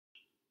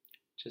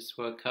Just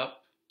woke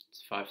up,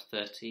 it's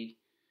 5:30,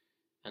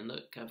 and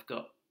look, I've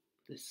got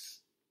this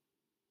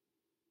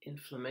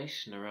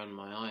inflammation around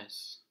my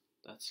eyes.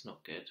 That's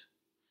not good.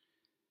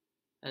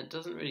 And it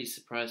doesn't really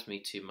surprise me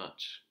too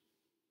much,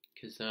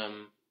 because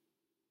I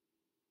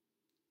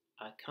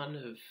kind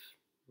of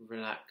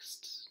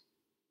relaxed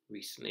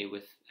recently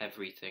with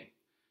everything,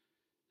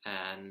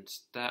 and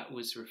that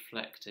was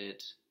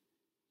reflected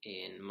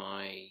in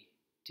my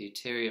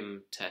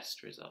deuterium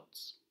test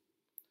results.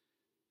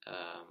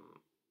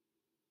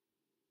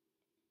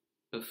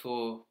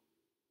 Before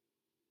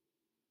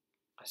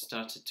I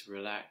started to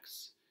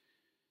relax,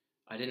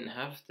 I didn't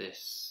have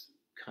this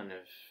kind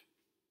of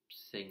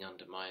thing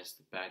under my eyes,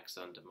 the bags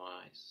under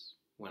my eyes,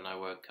 when I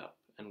woke up.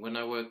 And when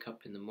I woke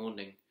up in the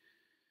morning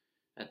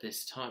at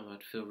this time,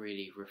 I'd feel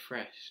really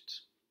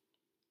refreshed.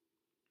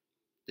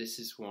 This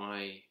is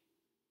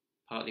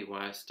partly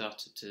why I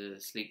started to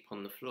sleep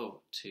on the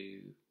floor,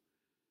 to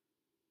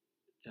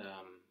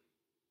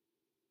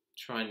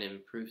try and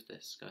improve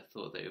this. I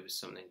thought that it was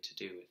something to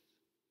do with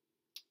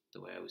the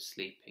way I was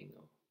sleeping,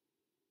 or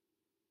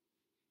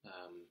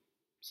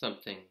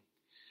something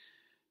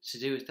to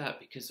do with that,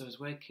 because I was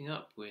waking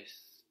up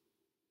with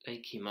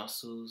achy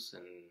muscles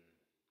and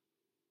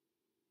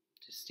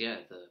just,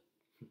 the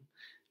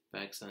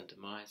bags under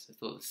my eyes. I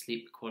thought the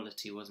sleep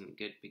quality wasn't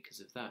good because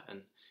of that,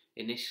 and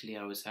initially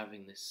I was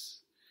having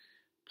this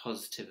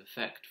positive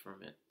effect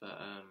from it,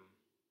 but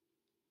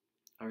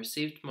I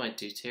received my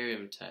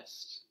deuterium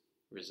test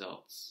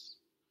results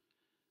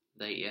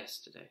late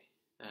yesterday,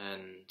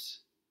 and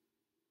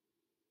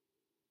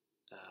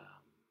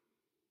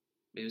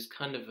it was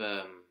kind of,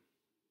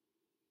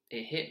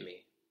 it hit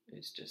me.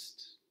 It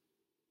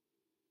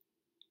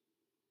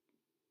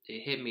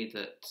hit me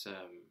that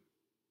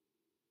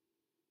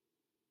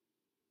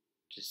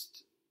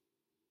just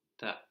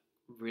that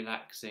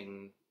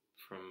relaxing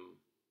from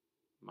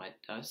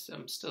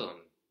I'm still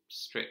on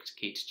strict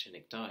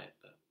ketogenic diet,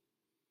 but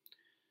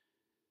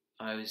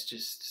I was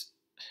just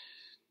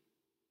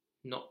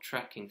not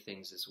tracking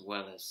things as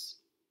well as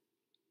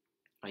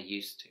I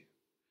used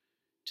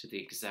to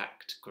the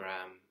exact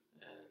gram,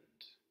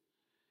 and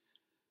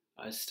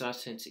I was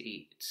starting to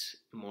eat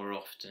more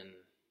often,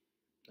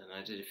 and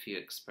I did a few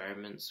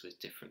experiments with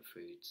different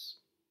foods,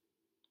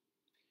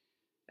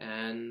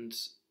 and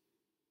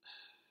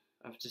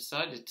I've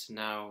decided to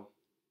now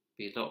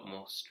be a lot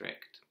more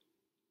strict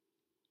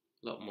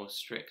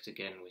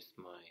again with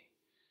my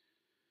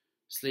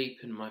sleep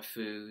and my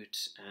food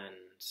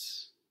and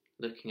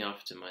looking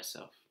after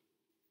myself.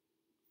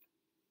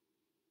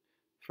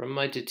 From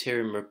my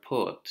deuterium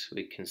report,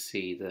 we can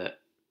see that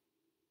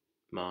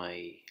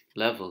my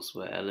levels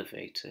were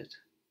elevated.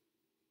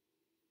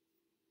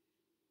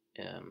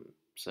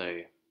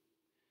 So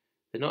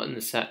they're not in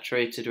the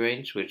saturated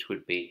range, which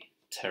would be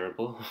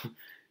terrible,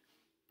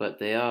 but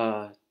they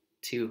are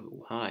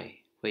too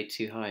high, way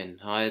too high, and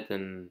higher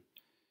than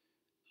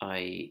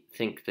I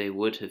think they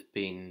would have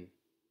been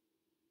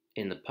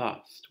in the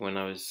past when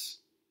I was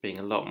being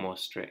a lot more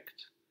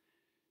strict.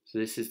 So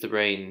this is the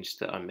range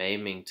that I'm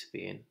aiming to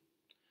be in.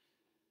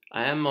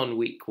 I am on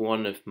week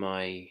 1 of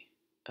my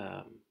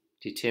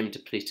deuterium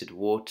depleted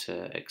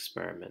water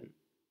experiment,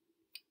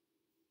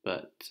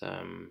 but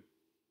I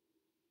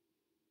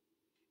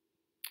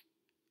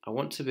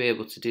want to be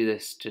able to do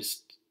this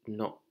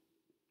not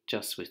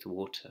just with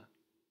water,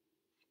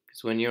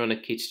 because when you're on a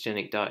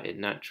ketogenic diet, it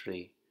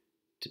naturally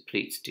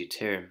depletes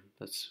deuterium.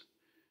 That's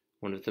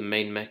one of the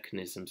main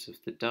mechanisms of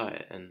the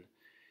diet, and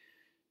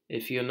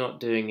if you're not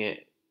doing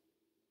it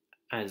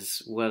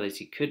as well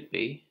as you could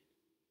be,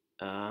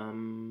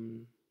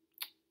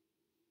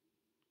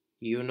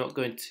 you're not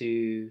going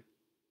to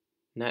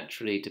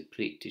naturally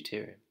deplete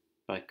deuterium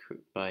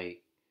by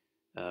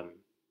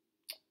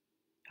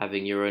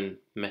having your own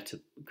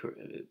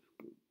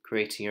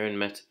creating your own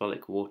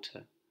metabolic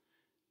water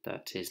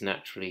that is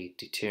naturally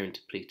deuterium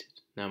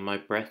depleted. Now, my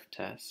breath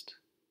test,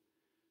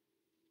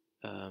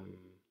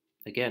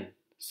 again,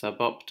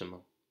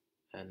 suboptimal,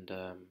 and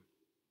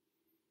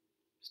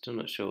still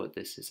not sure what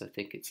this is. I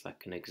think it's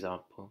like an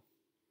example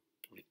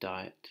of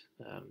diet.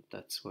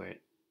 That's where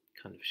it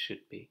kind of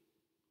should be,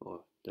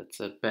 or that's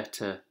a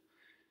better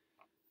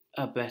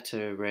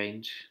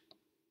range.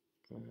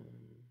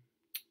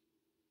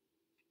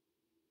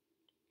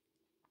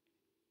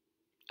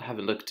 I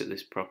haven't looked at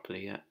this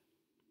properly yet,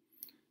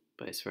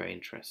 but it's very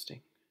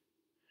interesting.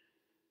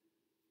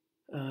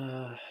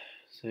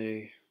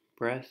 So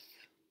breath,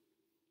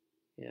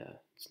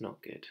 it's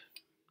not good,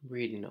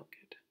 really not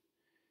good.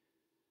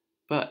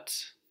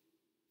 But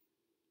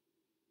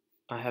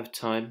I have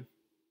time,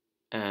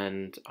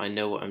 and I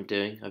know what I'm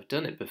doing. I've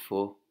done it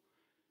before.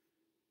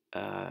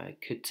 I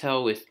could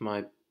tell with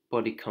my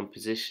body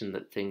composition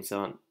that things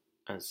aren't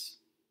as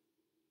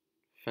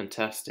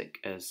fantastic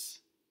as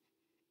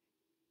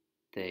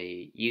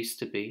they used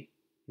to be.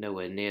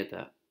 Nowhere near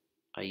that.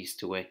 I used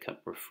to wake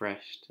up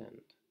refreshed,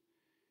 and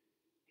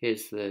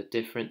here's the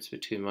difference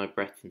between my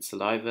breath and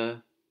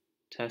saliva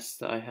tests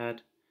that I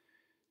had.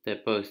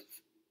 They're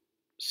both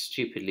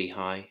stupidly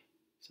high,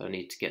 so I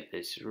need to get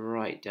this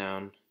right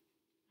down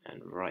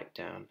and write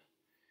down.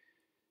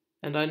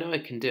 And I know I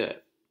can do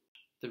it.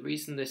 The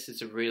reason this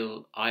is a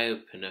real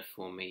eye-opener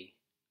for me,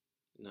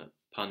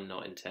 pun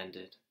not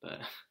intended, but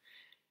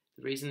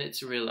the reason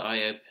it's a real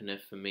eye-opener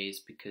for me is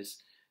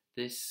because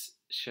this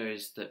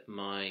shows that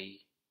my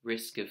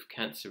risk of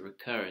cancer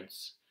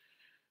recurrence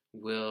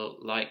will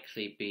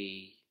likely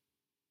be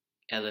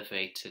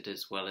elevated,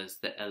 as well as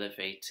the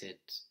elevated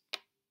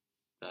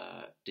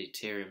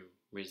deuterium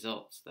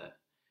results there.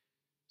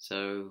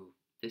 So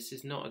this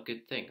is not a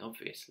good thing,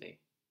 obviously.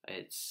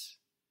 It's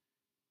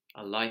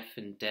a life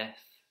and death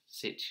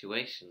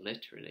situation,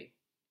 literally.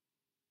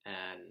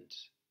 And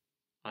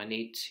I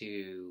need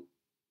to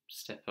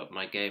step up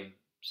my game.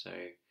 So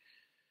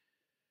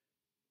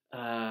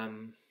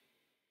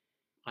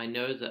I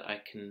know that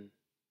I can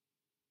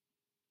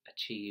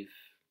achieve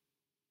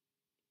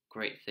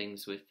great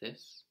things with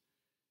this,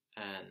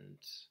 and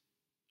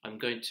I'm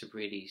going to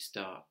really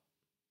start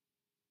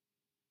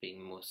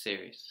being more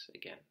serious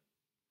again.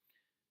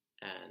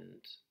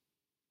 And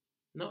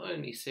not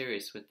only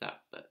serious with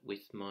that, but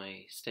with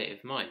my state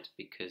of mind,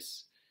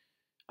 because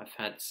I've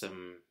had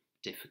some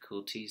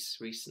difficulties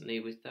recently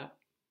with that,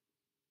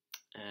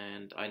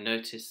 and I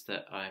noticed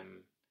that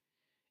I'm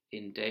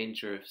in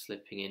danger of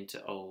slipping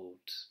into old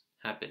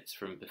habits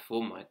from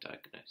before my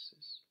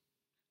diagnosis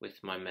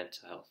with my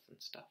mental health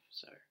and stuff.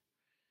 So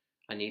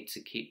I need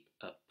to keep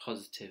a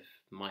positive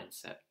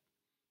mindset,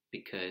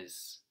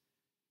 because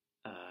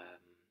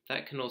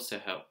that can also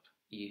help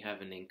you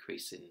have an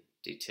increase in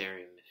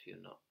deuterium if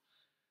you're not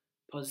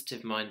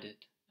positive minded,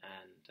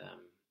 and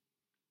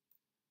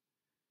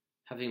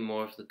having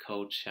more of the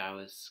cold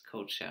showers.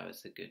 Cold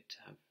showers are good to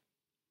have.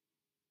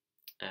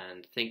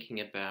 And thinking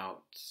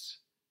about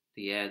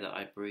the air that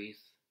I breathe,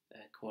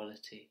 air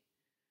quality,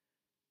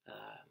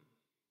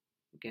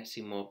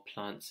 getting more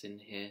plants in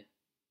here,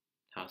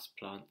 house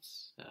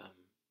plants,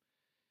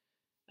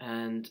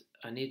 and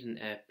I need an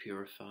air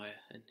purifier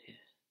in here,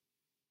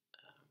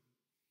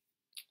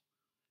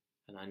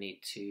 and I need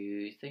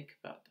to think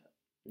about that.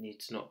 I need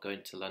to not go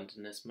into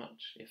London as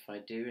much. If I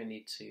do, I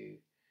need to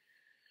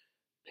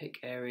pick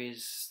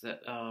areas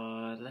that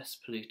are less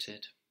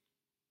polluted,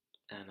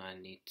 and I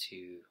need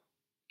to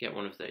get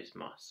one of those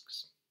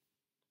masks.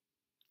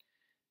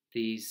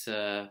 These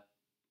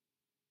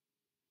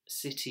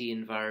city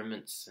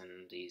environments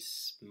and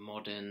these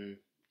modern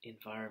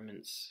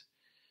environments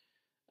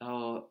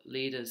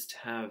lead us to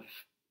have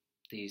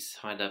these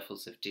high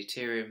levels of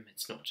deuterium.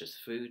 It's not just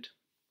food.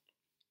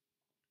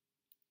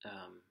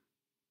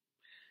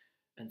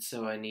 And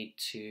so I need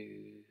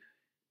to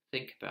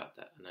think about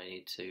that, and I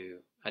need to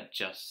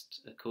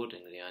adjust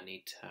accordingly. I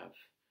need to have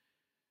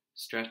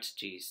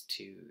strategies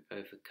to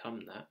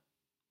overcome that,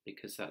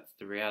 because that's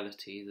the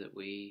reality that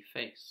we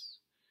face.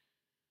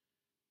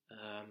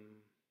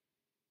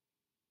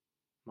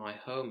 My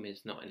home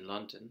is not in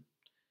London,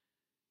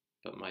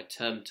 but my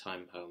term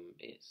time home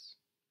is.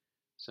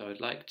 So I'd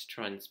like to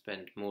try and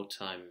spend more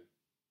time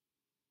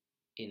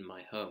in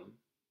my home,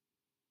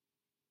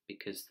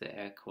 because the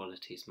air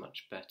quality is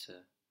much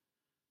better.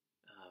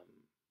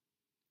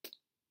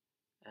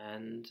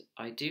 And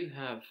I do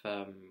have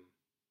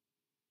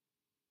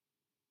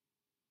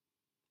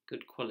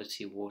good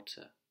quality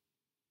water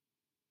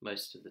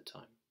most of the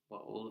time.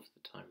 Well, all of the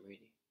time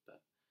really.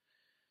 But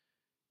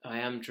I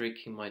am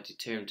drinking my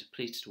deuterium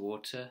depleted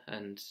water,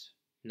 and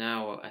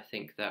now I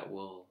think that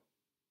will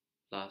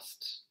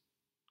last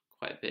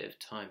quite a bit of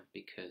time,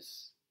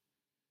 because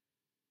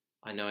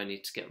I know I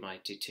need to get my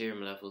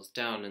deuterium levels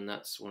down, and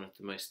that's one of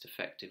the most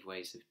effective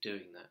ways of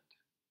doing that.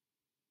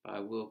 But I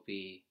will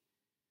be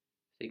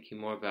thinking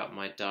more about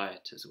my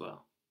diet as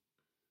well.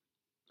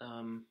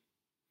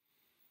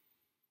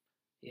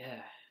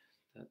 Yeah,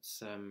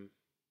 that's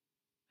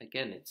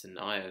again, it's an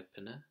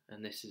eye-opener,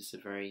 and this is a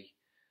very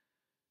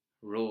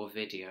raw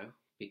video,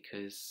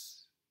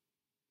 because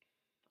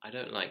I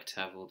don't like to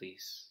have all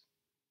these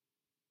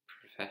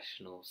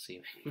professional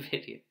seeming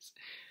videos.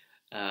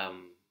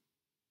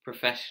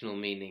 Professional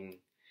meaning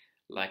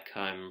like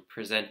I'm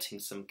presenting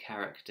some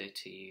character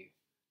to you.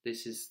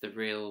 This is the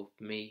real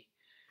me.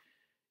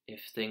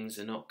 If things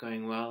are not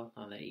going well,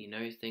 I'll let you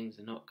know things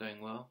are not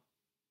going well.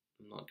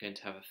 I'm not going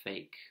to have a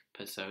fake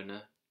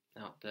persona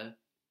out there.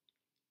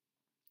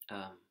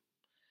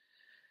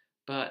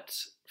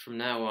 But from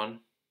now on,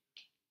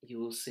 you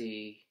will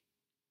see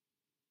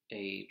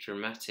a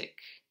dramatic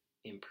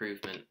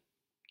improvement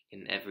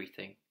in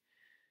everything.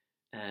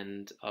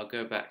 And I'll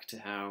go back to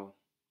how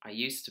I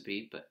used to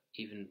be, but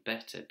even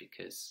better,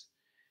 because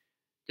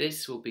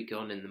this will be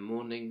gone in the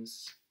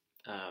mornings.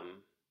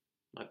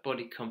 My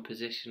body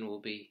composition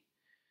will be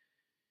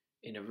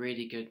in a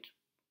really good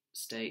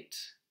state.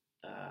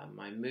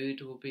 My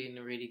mood will be in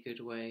a really good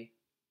way,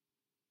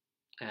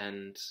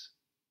 and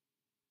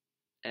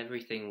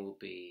everything will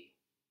be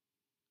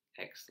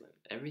excellent.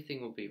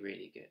 Everything will be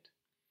really good.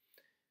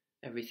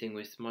 Everything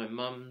with my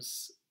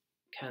mum's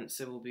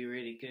cancer will be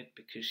really good,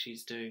 because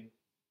she's doing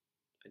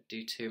a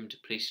deuterium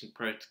depletion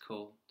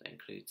protocol that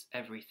includes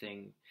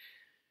everything,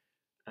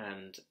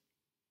 and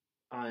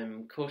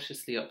I'm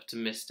cautiously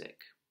optimistic.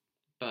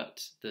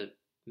 But the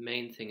the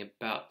main thing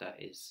about that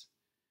is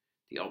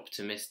the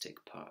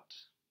optimistic part.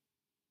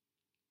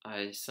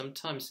 I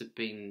sometimes have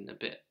been a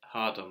bit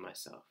hard on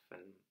myself,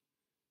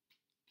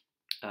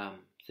 and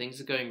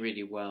things are going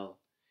really well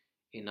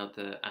in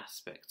other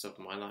aspects of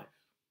my life.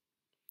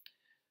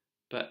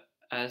 But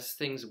as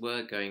things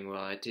were going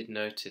well, I did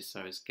notice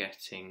I was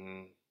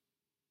getting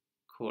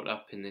caught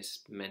up in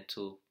this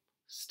mental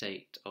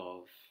state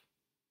of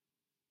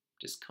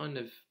just kind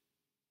of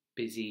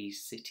busy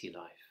city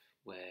life,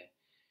 where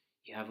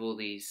you have all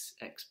these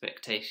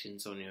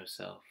expectations on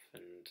yourself,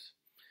 and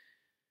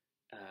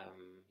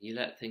you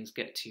let things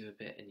get to you a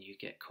bit, and you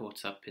get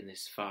caught up in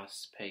this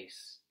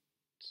fast-paced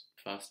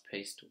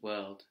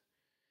world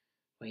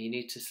where you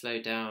need to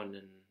slow down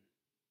and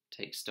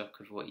take stock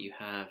of what you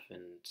have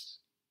and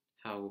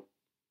how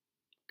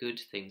good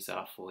things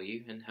are for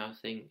you and how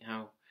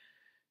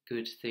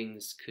good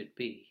things could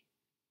be.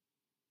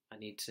 I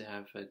need to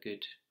have a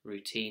good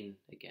routine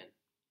again,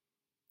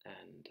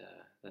 and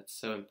that's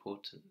so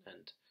important,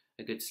 and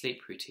a good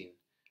sleep routine.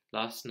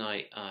 Last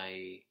night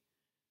I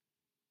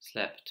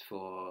slept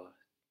for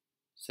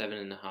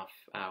 7.5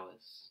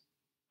 hours.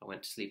 I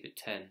went to sleep at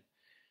 10.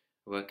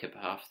 I woke up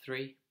at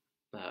 3:30.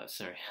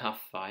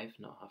 5:30,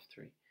 not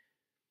 3:30.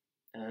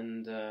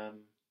 And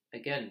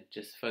again,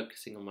 just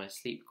focusing on my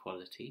sleep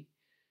quality.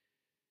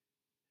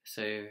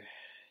 So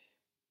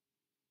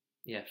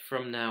yeah,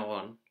 from now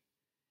on,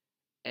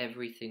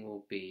 everything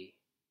will be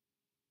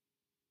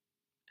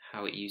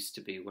how it used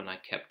to be when I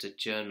kept a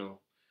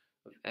journal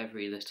of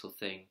every little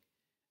thing,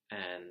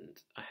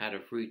 and I had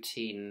a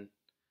routine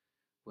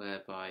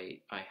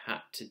whereby I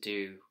had to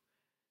do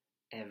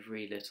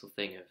every little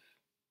thing of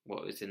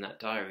what was in that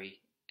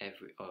diary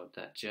or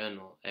that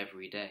journal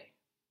every day,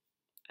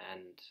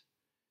 and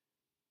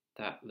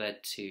that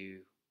led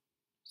to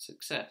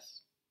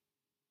success.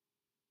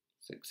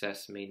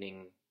 Success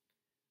meaning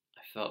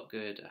I felt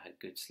good, I had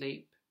good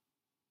sleep,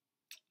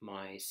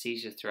 my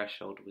seizure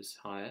threshold was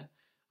higher.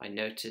 I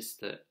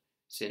noticed that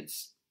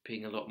since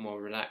being a lot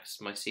more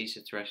relaxed, my seizure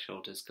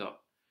threshold has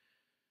got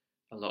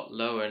a lot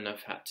lower, and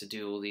I've had to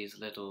do all these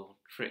little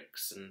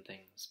tricks and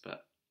things.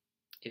 But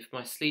if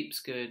my sleep's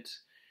good,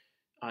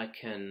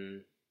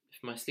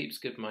 if my sleep's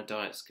good, my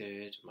diet's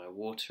good, my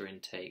water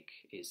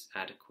intake is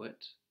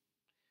adequate,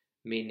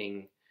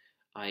 meaning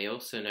I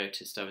also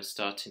noticed I was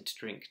starting to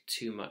drink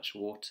too much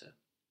water,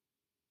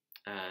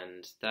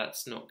 and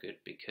that's not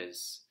good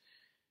because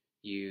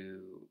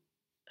if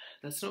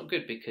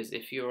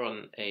you're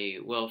on a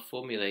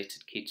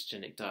well-formulated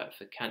ketogenic diet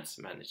for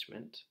cancer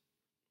management,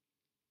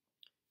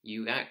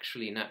 you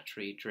actually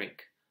naturally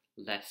drink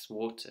less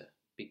water,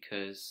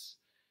 because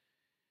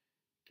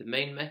the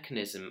main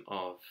mechanism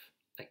of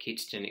a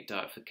ketogenic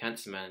diet for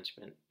cancer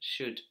management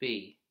should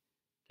be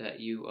that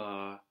you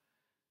are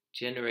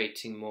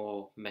generating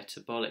more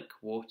metabolic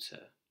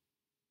water,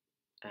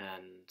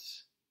 and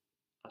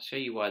I'll show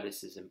you why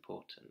this is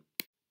important.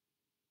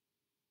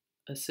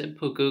 A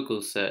simple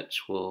Google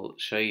search will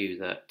show you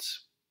that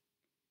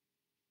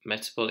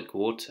metabolic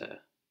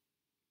water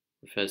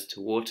refers to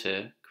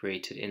water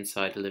created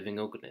inside a living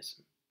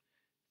organism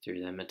through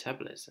their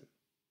metabolism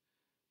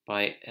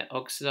by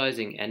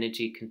oxidizing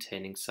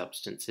energy-containing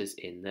substances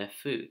in their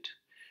food.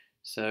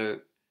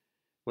 So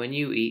when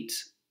you eat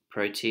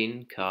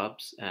protein,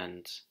 carbs,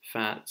 and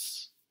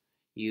fats,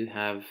 you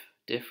have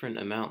different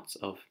amounts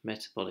of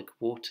metabolic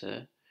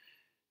water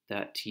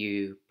that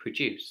you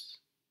produce.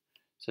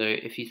 So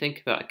if you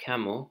think about a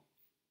camel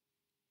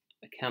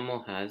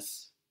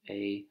has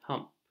a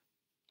hump,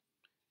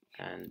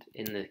 and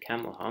in the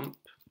camel hump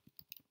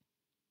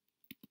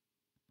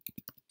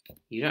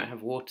you don't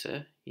have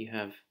water, you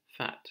have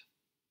fat.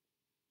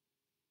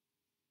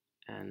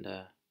 And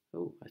I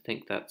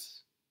think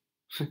that's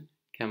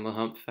camel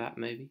hump fat,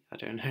 maybe, I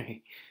don't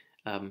know.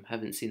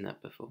 Haven't seen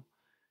that before,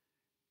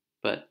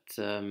 but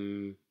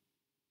yeah,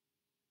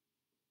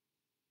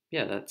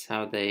 that's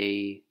how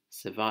they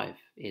survive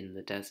in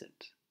the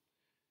desert.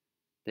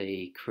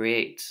 They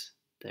create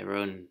their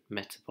own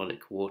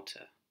metabolic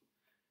water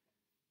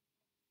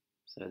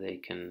so they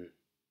can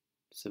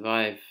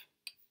survive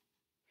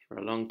for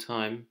a long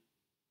time.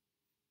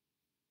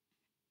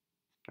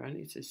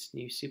 Apparently it's this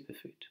new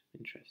superfood.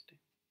 Interesting.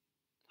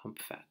 Hump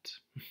fat.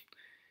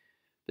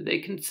 But they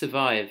can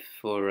survive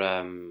for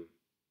a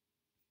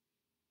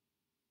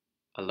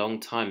long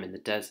time in the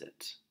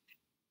desert,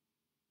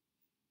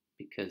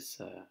 because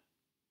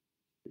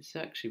this is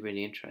actually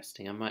really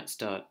interesting. I might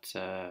start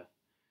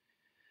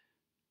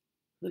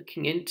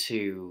looking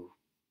into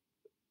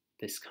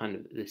this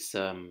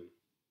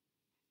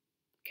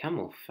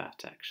camel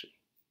fat, actually.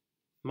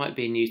 Might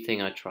be a new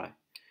thing I try.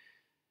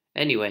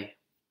 Anyway,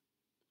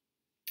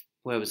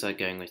 where was I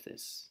going with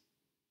this?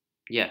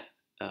 Yeah,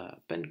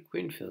 Ben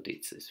Greenfield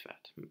eats this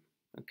fat.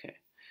 Okay.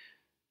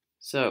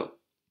 So,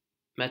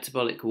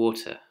 metabolic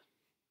water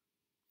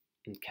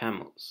in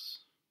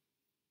camels.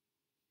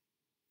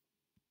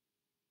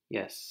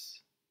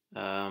 Yes.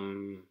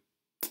 You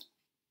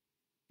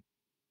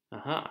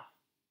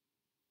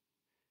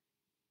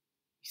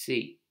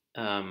see,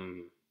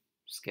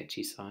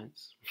 sketchy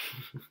science.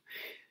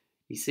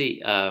 You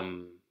see,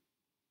 the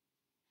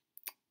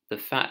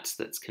fat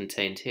that's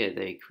contained here,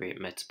 they create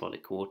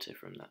metabolic water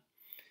from that.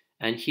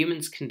 And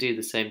humans can do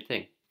the same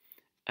thing.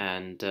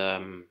 And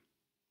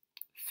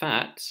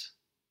fat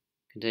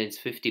contains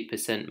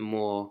 50%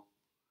 more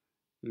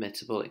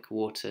metabolic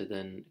water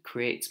than,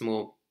 creates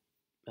more,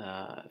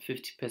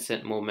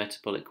 50% more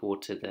metabolic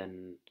water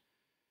than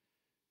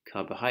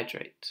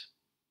carbohydrate.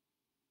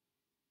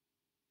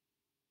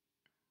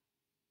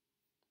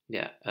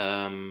 Yeah,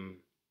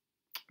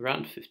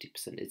 around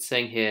 50%. It's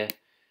saying here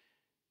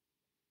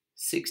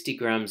 60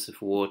 grams of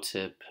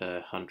water per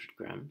 100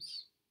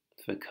 grams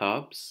for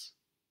carbs,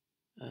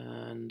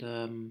 and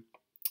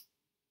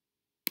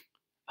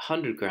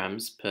 100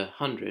 grams per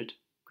 100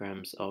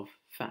 grams of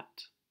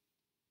fat.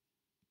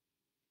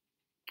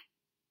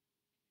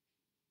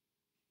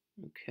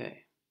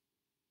 Okay.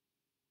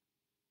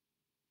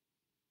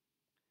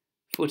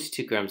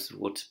 42 grams of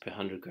water per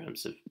 100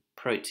 grams of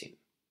protein.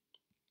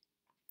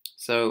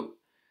 So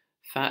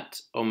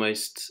fat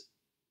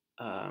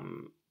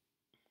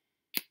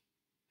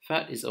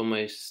is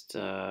almost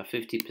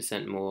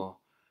 50% more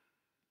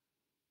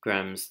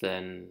grams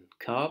than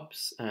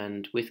carbs,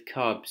 and with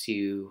carbs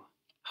you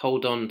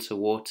hold on to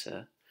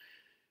water,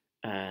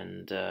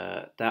 and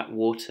that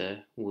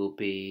water will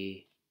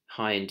be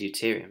high in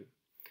deuterium,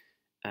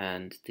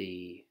 and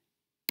the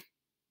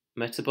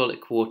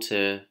metabolic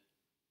water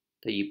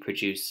that you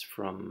produce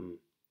from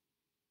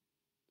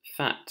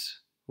fat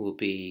will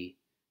be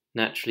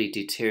naturally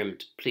deuterium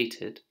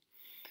depleted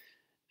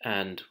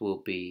and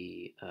will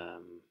be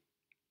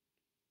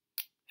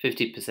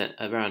 50%,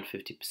 around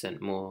 50%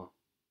 more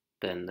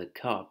than the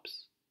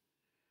carbs.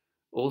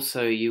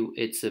 Also,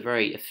 it's a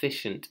very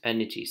efficient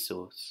energy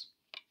source.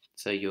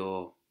 So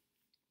your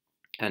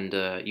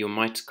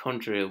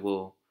mitochondria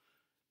will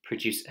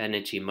produce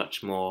energy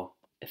much more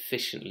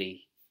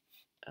efficiently,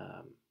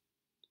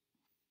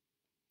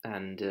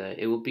 and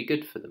it will be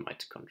good for the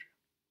mitochondria.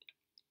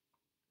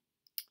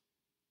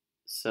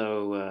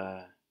 So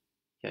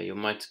yeah, your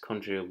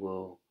mitochondria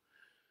will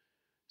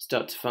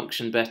start to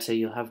function better.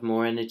 You'll have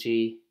more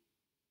energy.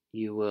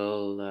 You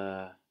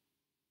will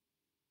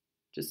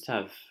just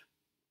have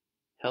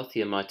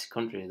healthier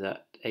mitochondria.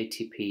 That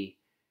ATP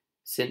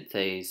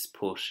synthase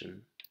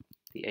portion,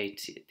 the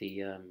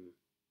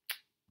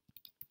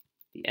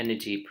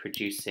energy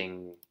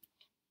producing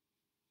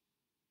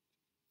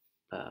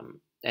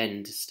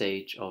end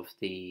stage of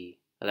the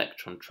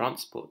electron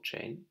transport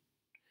chain,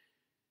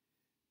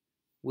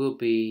 will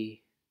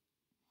be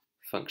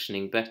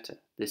functioning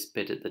better. This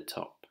bit at the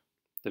top,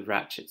 the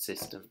ratchet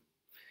system,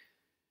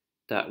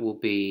 that will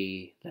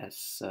be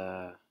less,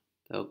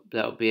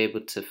 that'll be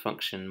able to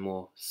function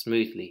more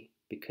smoothly,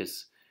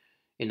 because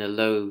in a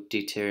low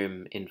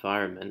deuterium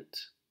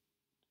environment,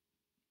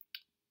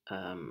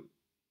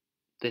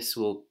 this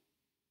will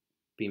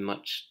be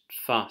much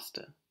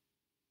faster.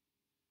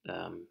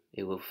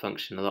 It will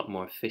function a lot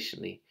more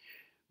efficiently,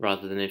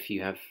 rather than if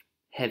you have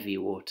heavy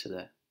water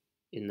there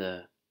in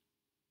the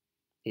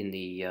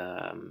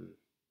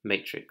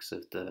matrix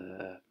of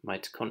the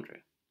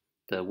mitochondria.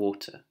 The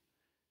water,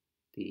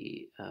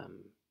 the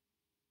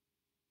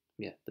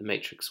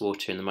matrix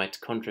water in the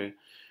mitochondria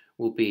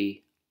will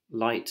be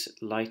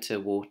lighter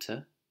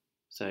water,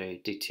 so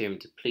deuterium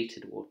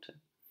depleted water.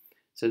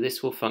 So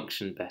this will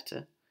function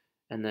better,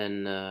 and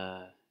then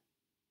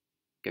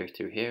go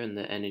through here, and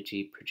the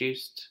energy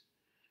produced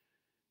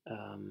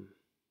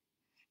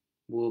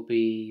will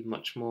be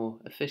much more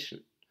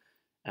efficient,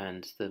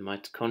 and the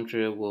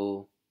mitochondria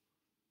will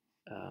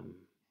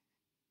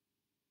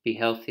be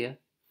healthier,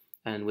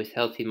 and with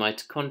healthy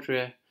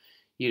mitochondria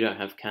you don't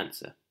have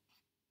cancer.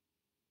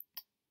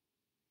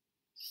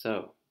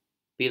 So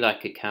be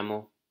like a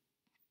camel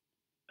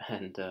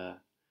and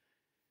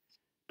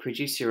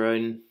produce your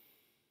own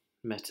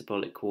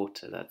metabolic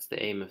water. That's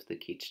the aim of the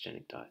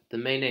ketogenic diet, the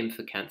main aim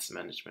for cancer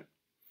management.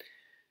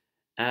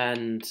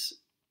 And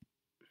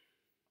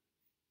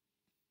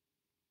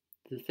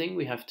the thing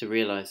we have to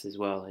realize as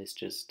well is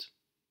just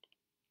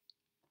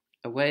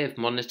a way of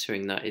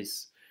monitoring that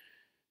is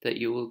that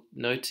you will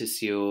notice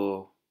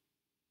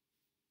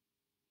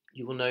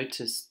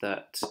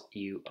that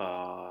you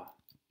are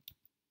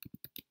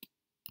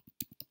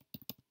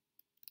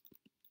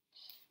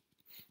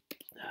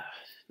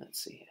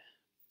let's see here.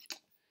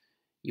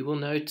 You will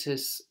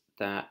notice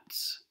that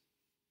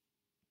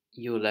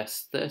you're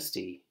less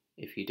thirsty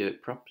if you do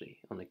it properly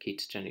on a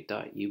ketogenic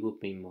diet. You will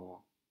be more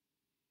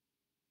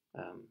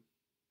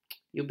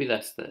you'll be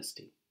less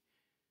thirsty.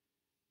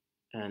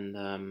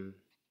 And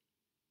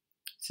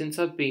since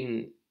I've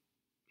been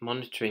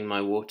monitoring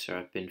my water,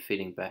 I've been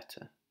feeling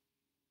better,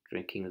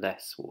 drinking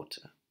less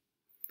water,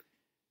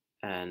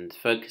 and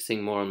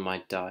focusing more on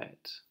my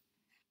diet.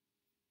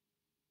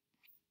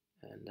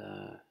 And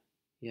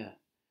yeah,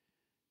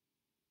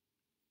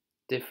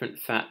 different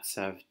fats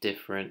have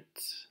different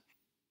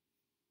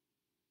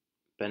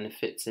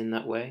benefits in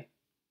that way,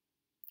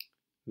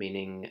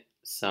 meaning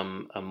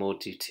some are more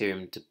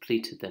deuterium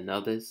depleted than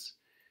others.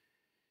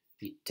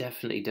 You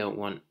definitely don't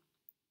want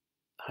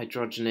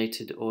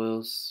hydrogenated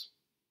oils.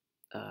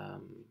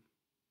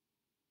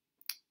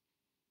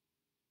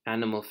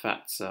 Animal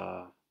fats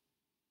are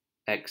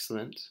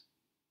excellent,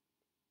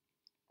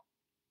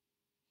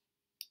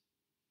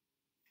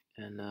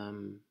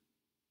 and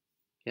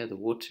yeah, the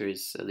water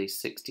is at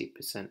least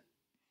 60%.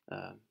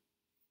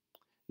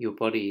 Your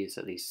body is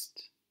at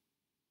least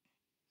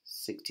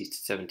 60 to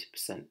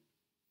 70%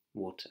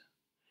 water.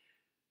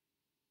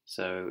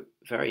 So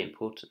very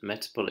important.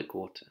 Metabolic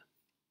water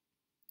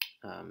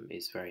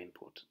is very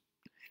important.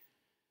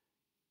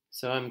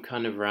 So I'm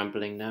kind of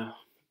rambling now,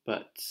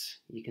 but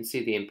you can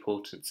see the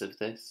importance of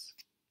this,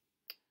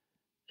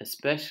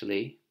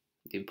 especially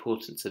the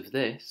importance of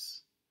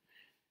this,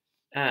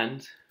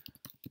 and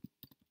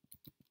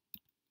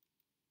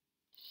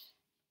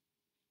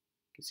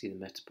you can see the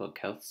Metabolic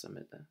Health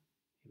Summit there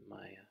in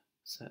my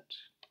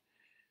search.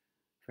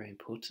 Very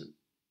important.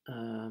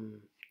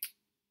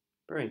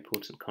 Very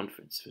important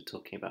conference for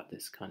talking about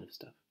this kind of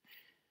stuff.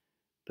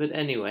 But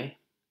anyway,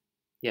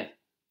 yeah,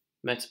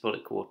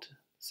 metabolic water.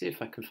 See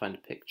if I can find a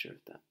picture of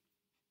that,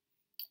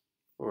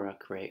 or I'll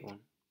create one.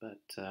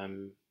 But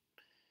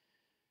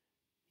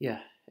yeah,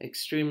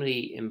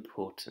 extremely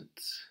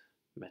important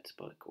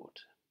metabolic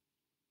water.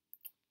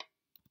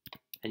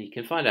 And you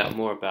can find out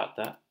more about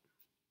that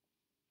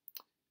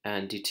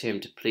and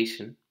deuterium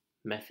depletion,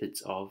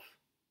 methods of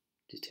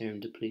deuterium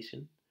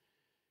depletion,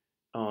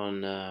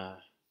 on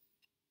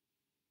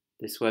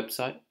this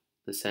website,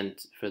 the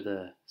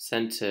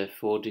Center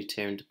for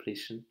Deuterium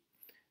Depletion.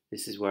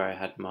 This is where I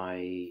had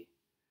my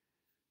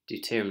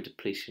deuterium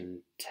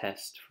depletion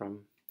test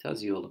from. It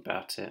tells you all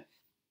about it,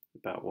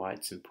 about why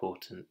it's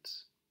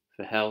important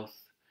for health,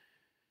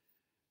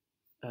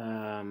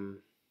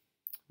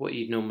 what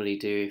you'd normally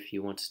do if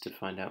you wanted to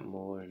find out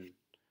more and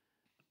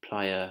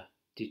apply a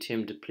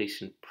deuterium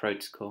depletion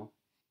protocol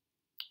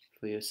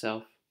for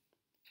yourself.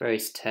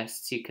 Various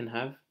tests you can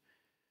have.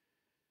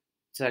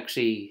 It's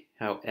actually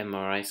how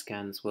MRI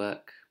scans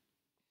work,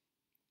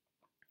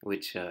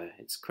 which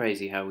it's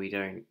crazy how we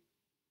don't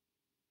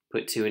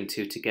put two and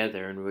two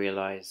together and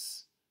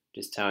realize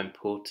just how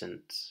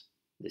important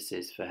this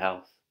is for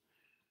health,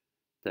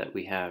 that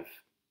we have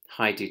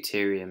high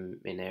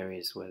deuterium in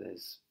areas where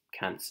there's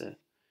cancer,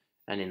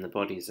 and in the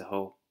body as a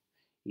whole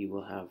you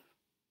will have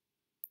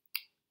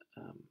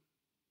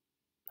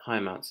high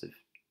amounts of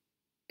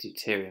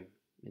deuterium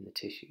in the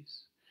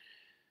tissues,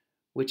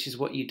 which is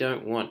what you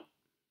don't want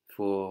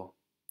for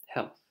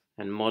health.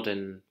 And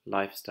modern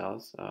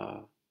lifestyles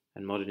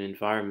and modern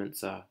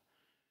environments are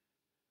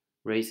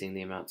raising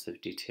the amounts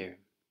of deuterium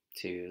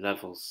to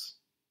levels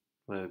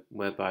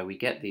whereby we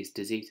get these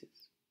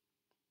diseases.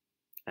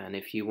 And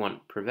if you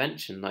want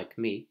prevention, like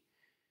me,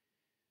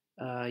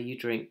 you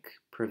drink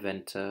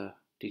preventer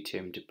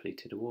deuterium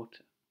depleted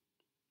water.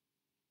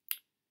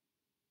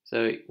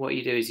 So what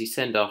you do is you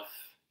send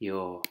off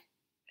your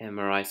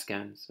MRI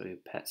scans or your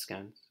PET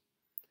scans,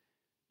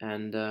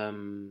 and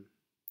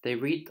they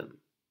read them,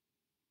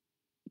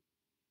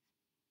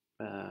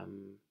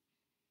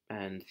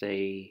 and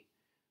they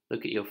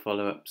look at your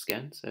follow-up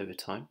scans over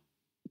time,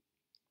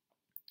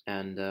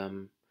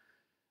 and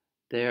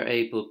they're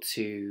able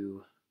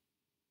to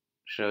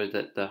show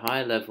that the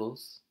high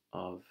levels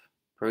of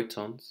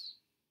protons,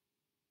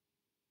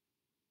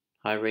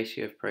 high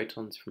ratio of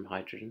protons from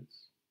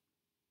hydrogens,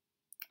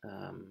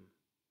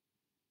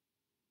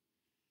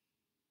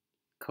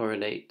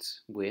 correlate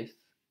with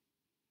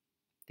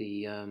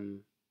the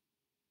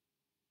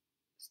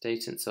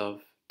status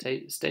of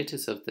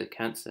the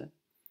cancer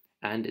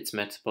and its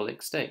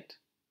metabolic state.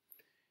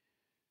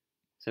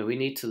 So we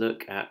need to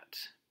look at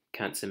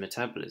cancer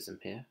metabolism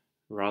here,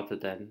 rather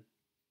than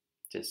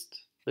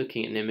just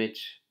looking at an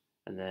image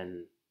and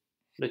then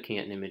looking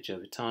at an image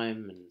over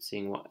time and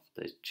seeing what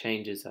the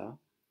changes are.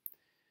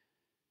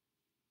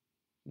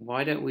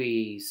 Why don't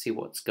we see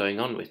what's going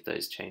on with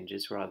those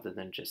changes rather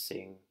than just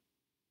seeing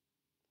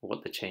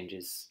what the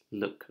changes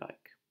look like?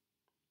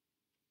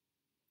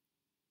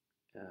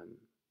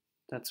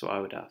 That's what I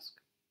would ask.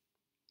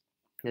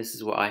 This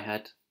is what I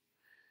had,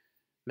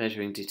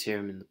 measuring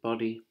deuterium in the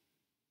body.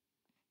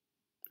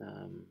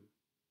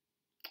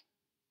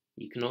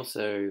 You can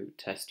also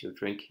test your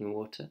drinking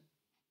water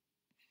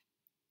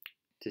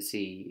to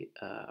see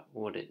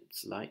what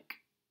it's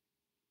like.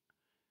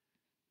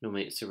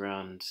 Normally it's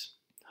around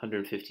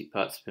 150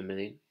 parts per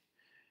million.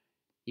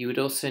 You would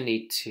also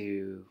need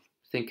to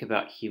think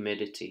about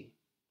humidity.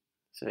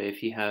 So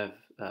if you have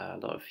a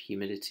lot of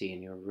humidity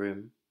in your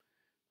room,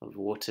 of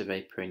water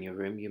vapor in your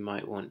room, you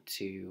might want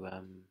to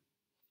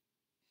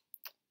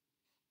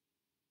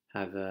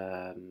have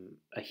a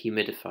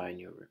humidifier in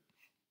your room.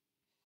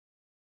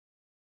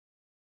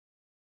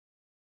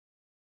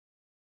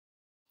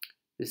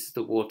 This is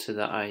the water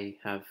that I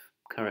have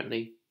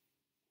currently.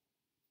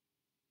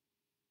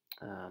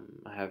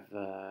 I have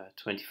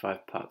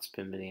 25 parts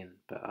per million,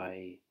 but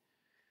I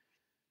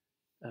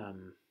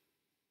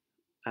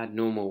add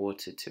normal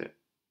water to it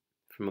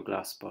from a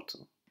glass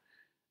bottle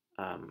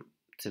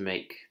to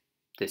make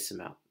this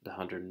amount, the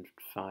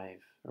 105,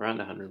 around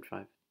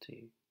 105 to,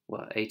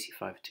 well,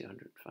 85 to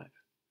 105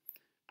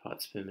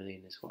 parts per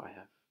million is what I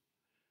have.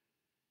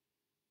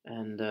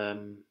 And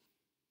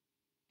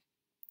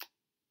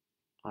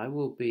I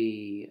will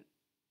be.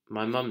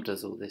 My mum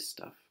does all this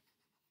stuff,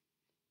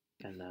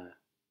 and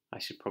I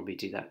should probably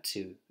do that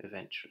too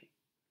eventually.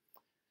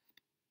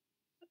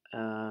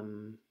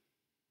 So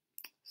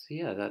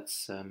yeah,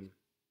 that's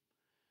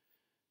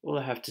all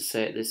I have to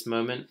say at this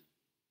moment.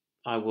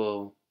 I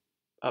will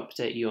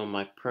update you on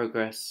my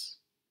progress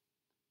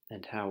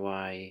and how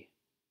I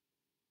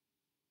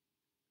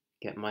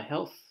get my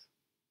health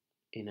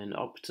in an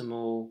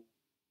optimal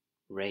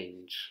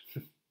range.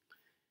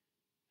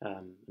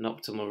 An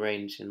optimal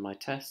range in my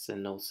tests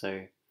and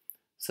also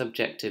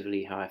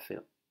subjectively how I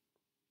feel.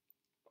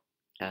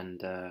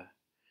 And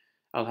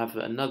I'll have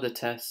another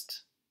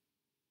test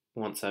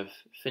once I've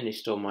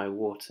finished all my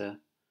water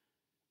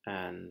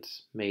and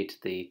made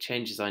the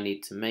changes I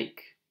need to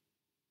make.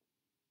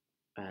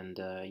 And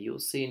you'll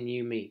see a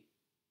new me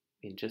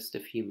in just a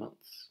few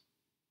months.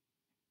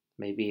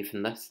 Maybe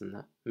even less than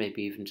that.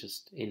 Maybe even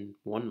just in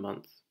 1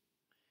 month.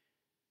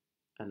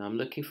 And I'm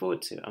looking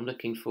forward to it. I'm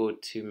looking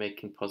forward to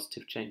making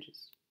positive changes.